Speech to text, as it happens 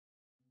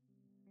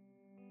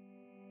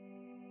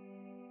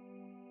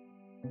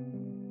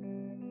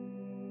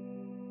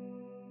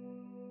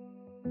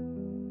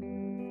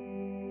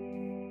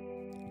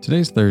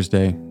Today's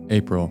Thursday,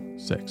 April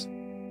 6th.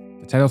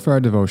 The title for our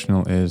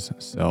devotional is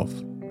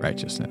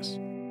Self-Righteousness.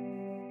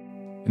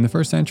 In the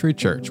first century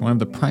church, one of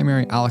the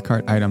primary a la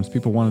carte items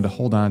people wanted to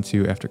hold on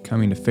to after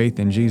coming to faith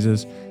in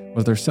Jesus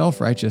was their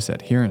self-righteous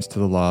adherence to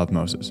the law of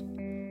Moses.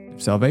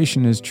 If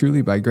salvation is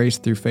truly by grace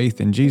through faith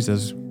in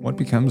Jesus, what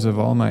becomes of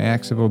all my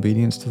acts of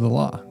obedience to the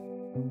law?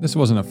 This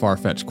wasn't a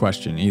far-fetched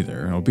question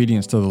either.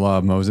 Obedience to the law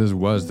of Moses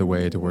was the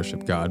way to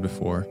worship God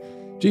before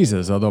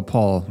Jesus, although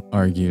Paul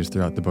argues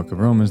throughout the book of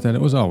Romans that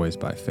it was always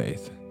by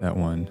faith that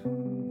one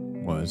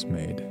was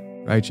made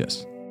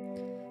righteous.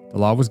 The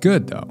law was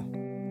good, though.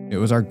 It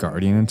was our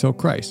guardian until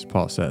Christ,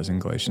 Paul says in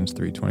Galatians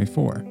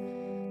 3:24.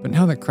 But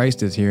now that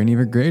Christ is here, an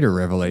even greater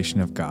revelation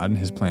of God and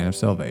his plan of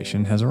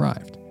salvation has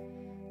arrived.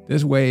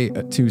 This way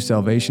to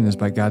salvation is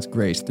by God's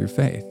grace through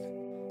faith.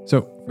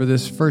 So for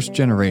this first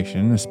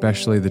generation,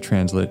 especially the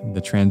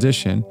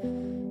transition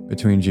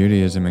between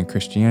Judaism and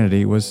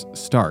Christianity was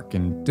stark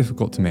and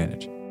difficult to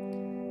manage.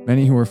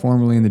 Many who were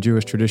formerly in the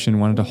Jewish tradition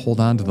wanted to hold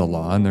on to the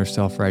law and their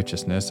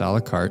self-righteousness a la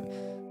carte,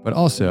 but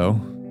also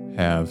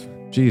have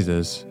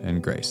Jesus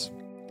and grace.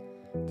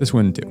 This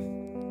wouldn't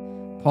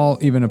do. Paul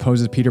even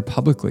opposes Peter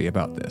publicly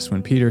about this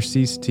when Peter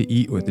ceased to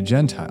eat with the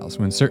Gentiles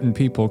when certain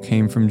people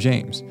came from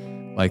James,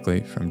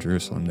 likely from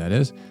Jerusalem that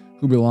is,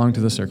 who belonged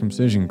to the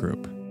circumcision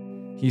group.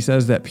 He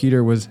says that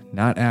Peter was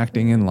not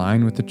acting in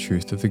line with the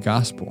truth of the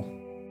gospel.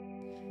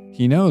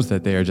 He knows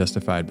that they are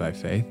justified by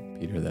faith,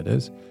 Peter that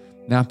is,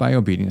 not by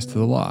obedience to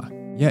the law.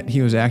 Yet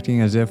he was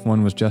acting as if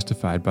one was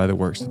justified by the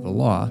works of the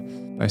law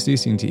by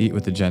ceasing to eat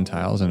with the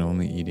Gentiles and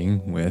only eating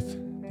with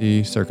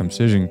the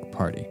circumcision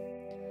party.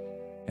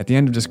 At the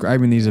end of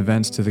describing these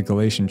events to the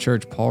Galatian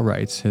church, Paul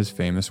writes his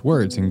famous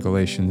words in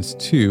Galatians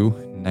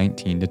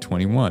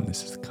 2:19-21.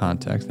 This is the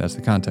context. That's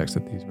the context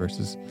that these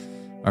verses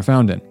are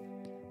found in.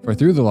 For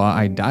through the law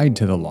I died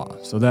to the law,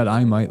 so that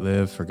I might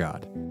live for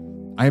God.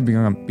 I have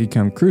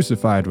become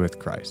crucified with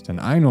Christ, and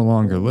I no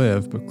longer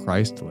live, but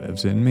Christ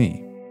lives in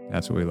me.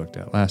 That's what we looked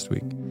at last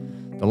week.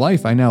 The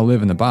life I now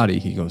live in the body,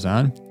 he goes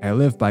on, I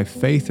live by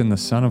faith in the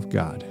Son of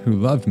God, who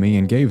loved me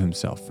and gave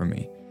himself for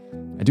me.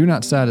 I do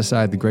not set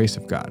aside the grace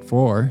of God,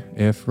 for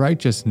if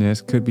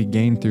righteousness could be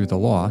gained through the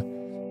law,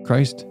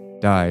 Christ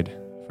died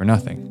for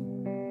nothing.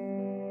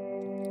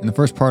 In the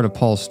first part of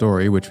Paul's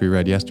story, which we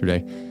read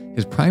yesterday,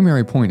 his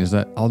primary point is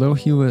that although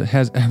he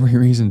has every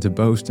reason to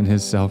boast in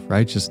his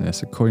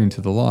self-righteousness according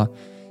to the law,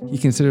 he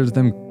considers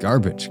them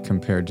garbage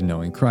compared to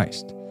knowing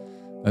Christ.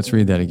 Let's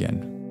read that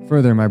again.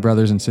 Further, my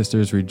brothers and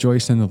sisters,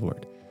 rejoice in the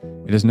Lord.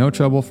 It is no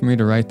trouble for me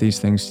to write these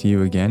things to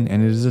you again,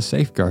 and it is a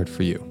safeguard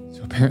for you.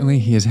 So apparently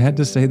he has had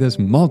to say this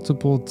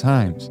multiple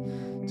times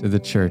to the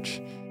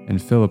church in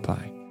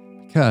Philippi,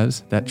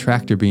 because that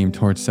tractor beam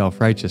towards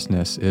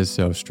self-righteousness is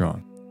so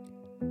strong.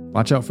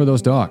 Watch out for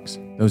those dogs,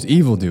 those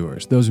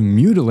evildoers, those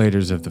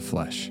mutilators of the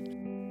flesh.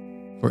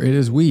 For it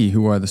is we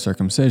who are the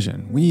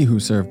circumcision, we who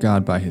serve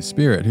God by his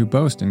Spirit, who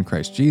boast in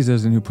Christ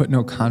Jesus, and who put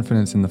no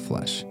confidence in the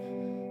flesh.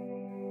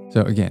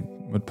 So again,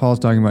 what Paul's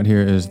talking about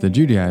here is the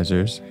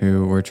Judaizers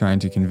who were trying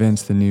to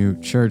convince the new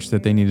church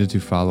that they needed to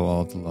follow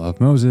all of the law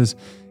of Moses,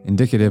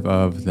 indicative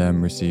of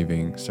them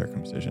receiving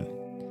circumcision.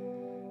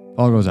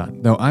 Paul goes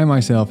on, though I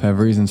myself have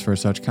reasons for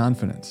such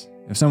confidence.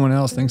 If someone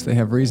else thinks they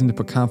have reason to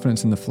put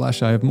confidence in the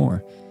flesh, I have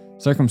more.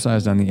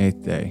 Circumcised on the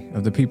 8th day,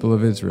 of the people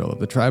of Israel, of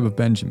the tribe of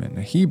Benjamin,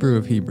 a Hebrew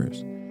of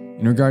Hebrews,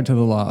 in regard to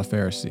the law, a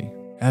Pharisee.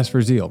 As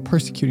for zeal,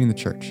 persecuting the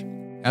church.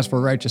 As for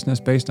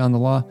righteousness based on the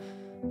law,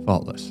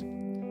 faultless.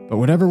 But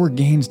whatever were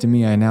gains to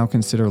me, I now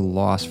consider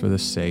loss for the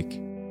sake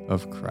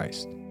of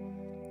Christ.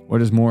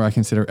 What is more, I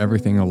consider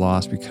everything a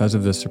loss because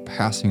of the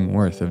surpassing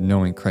worth of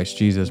knowing Christ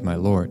Jesus my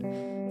Lord,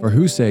 for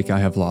whose sake I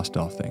have lost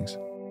all things.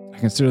 I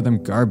consider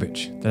them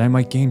garbage, that I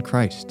might gain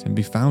Christ and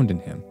be found in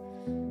him,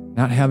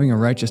 not having a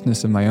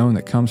righteousness of my own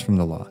that comes from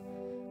the law,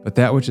 but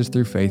that which is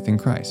through faith in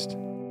Christ,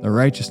 the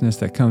righteousness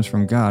that comes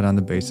from God on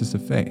the basis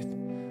of faith.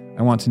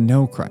 I want to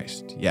know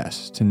Christ,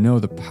 yes, to know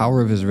the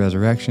power of his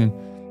resurrection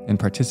and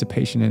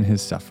participation in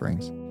his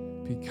sufferings,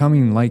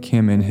 becoming like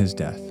him in his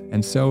death,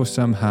 and so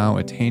somehow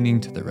attaining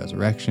to the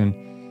resurrection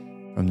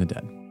from the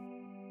dead.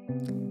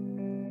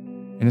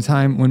 In a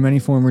time when many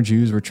former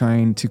Jews were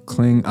trying to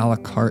cling a la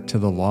carte to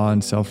the law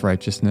and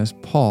self-righteousness,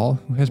 Paul,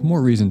 who has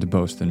more reason to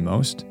boast than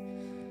most,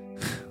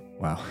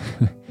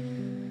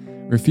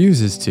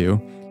 refuses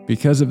to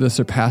because of the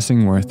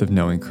surpassing worth of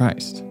knowing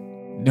Christ.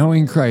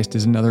 Knowing Christ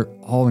is another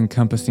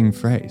all-encompassing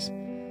phrase.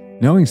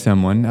 Knowing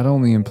someone not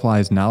only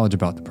implies knowledge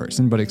about the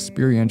person, but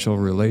experiential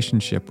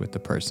relationship with the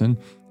person,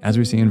 as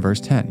we see in verse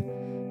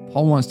 10.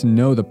 Paul wants to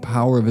know the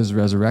power of his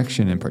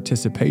resurrection and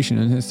participation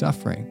in his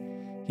suffering.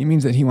 He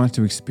means that he wants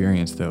to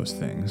experience those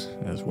things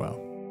as well,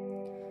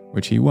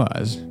 which he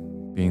was,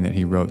 being that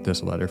he wrote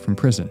this letter from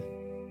prison.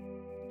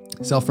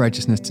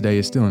 Self-righteousness today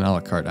is still an a la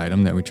carte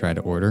item that we try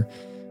to order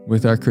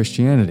with our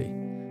Christianity,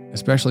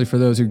 especially for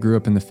those who grew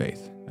up in the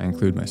faith. I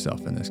include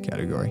myself in this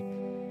category.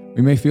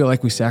 We may feel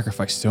like we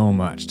sacrifice so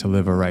much to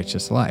live a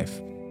righteous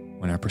life.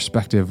 when our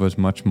perspective was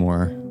much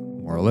more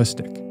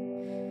moralistic,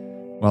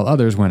 while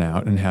others went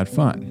out and had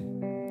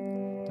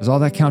fun. Does all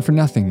that count for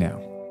nothing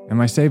now?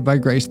 Am I saved by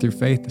grace through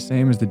faith the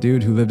same as the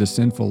dude who lived a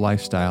sinful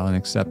lifestyle and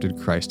accepted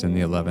Christ in the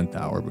 11th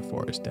hour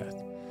before his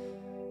death?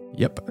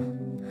 Yep.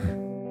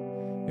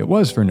 It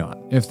was for naught,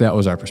 if that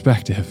was our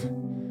perspective,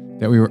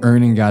 that we were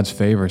earning God's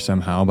favor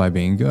somehow by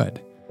being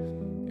good.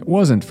 It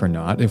wasn't for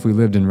naught if we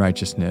lived in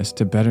righteousness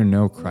to better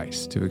know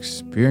Christ, to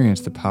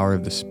experience the power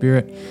of the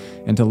Spirit,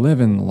 and to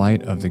live in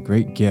light of the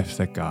great gift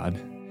that God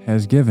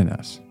has given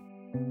us.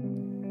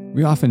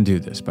 We often do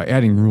this by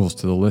adding rules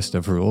to the list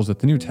of rules that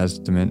the New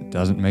Testament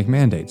doesn't make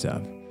mandates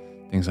of,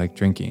 things like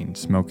drinking,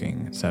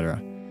 smoking,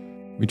 etc.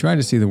 We try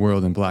to see the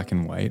world in black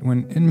and white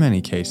when, in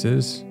many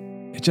cases,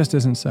 it just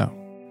isn't so.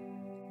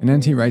 In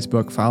N.T. Wright's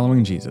book,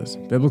 Following Jesus,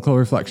 Biblical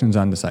Reflections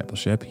on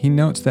Discipleship, he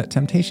notes that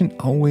temptation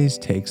always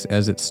takes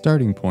as its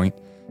starting point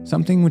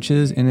something which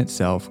is in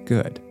itself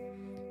good.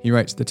 He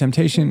writes, "The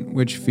temptation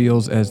which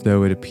feels as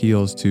though it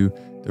appeals to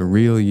the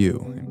real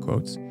you," in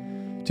quotes,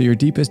 to your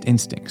deepest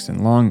instincts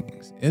and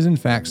longings, is in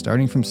fact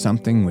starting from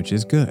something which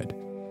is good,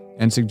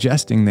 and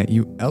suggesting that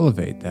you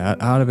elevate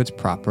that out of its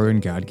proper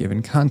and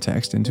God-given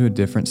context into a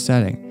different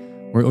setting,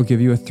 where it will give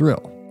you a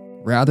thrill,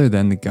 rather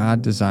than the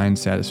God-designed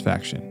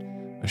satisfaction,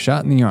 a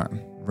shot in the arm,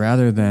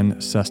 rather than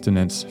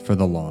sustenance for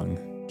the long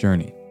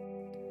journey.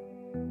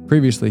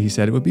 Previously, he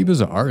said it would be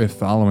bizarre if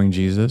following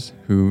Jesus,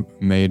 who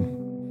made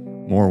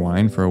more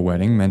wine for a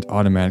wedding, meant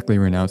automatically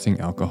renouncing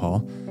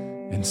alcohol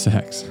and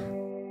sex.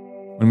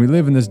 When we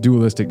live in this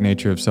dualistic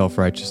nature of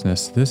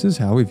self-righteousness, this is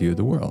how we view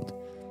the world.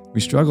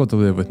 We struggle to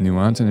live with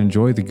nuance and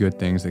enjoy the good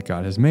things that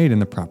God has made in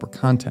the proper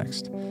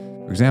context.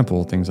 For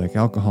example, things like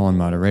alcohol in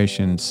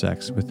moderation and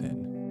sex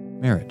within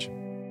marriage.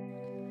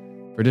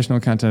 For additional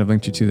content, I've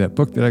linked you to that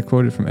book that I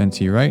quoted from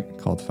N.T. Wright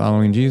called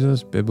Following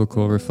Jesus,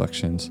 Biblical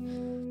Reflections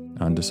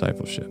on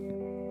Discipleship.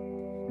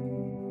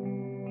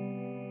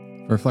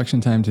 For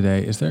reflection time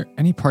today, is there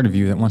any part of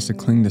you that wants to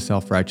cling to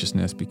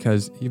self-righteousness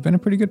because you've been a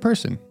pretty good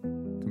person?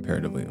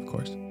 Comparatively, of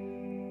course.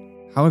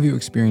 How have you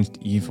experienced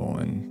evil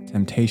and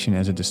temptation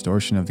as a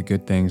distortion of the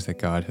good things that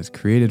God has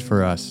created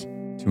for us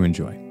to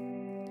enjoy?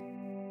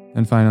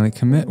 And finally,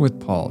 commit with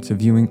Paul to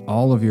viewing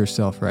all of your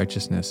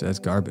self-righteousness as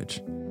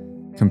garbage,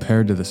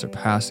 compared to the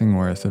surpassing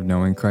worth of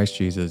knowing Christ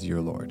Jesus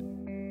your Lord.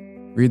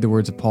 Read the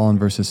words of Paul in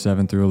verses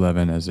 7 through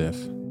 11 as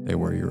if they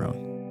were your own.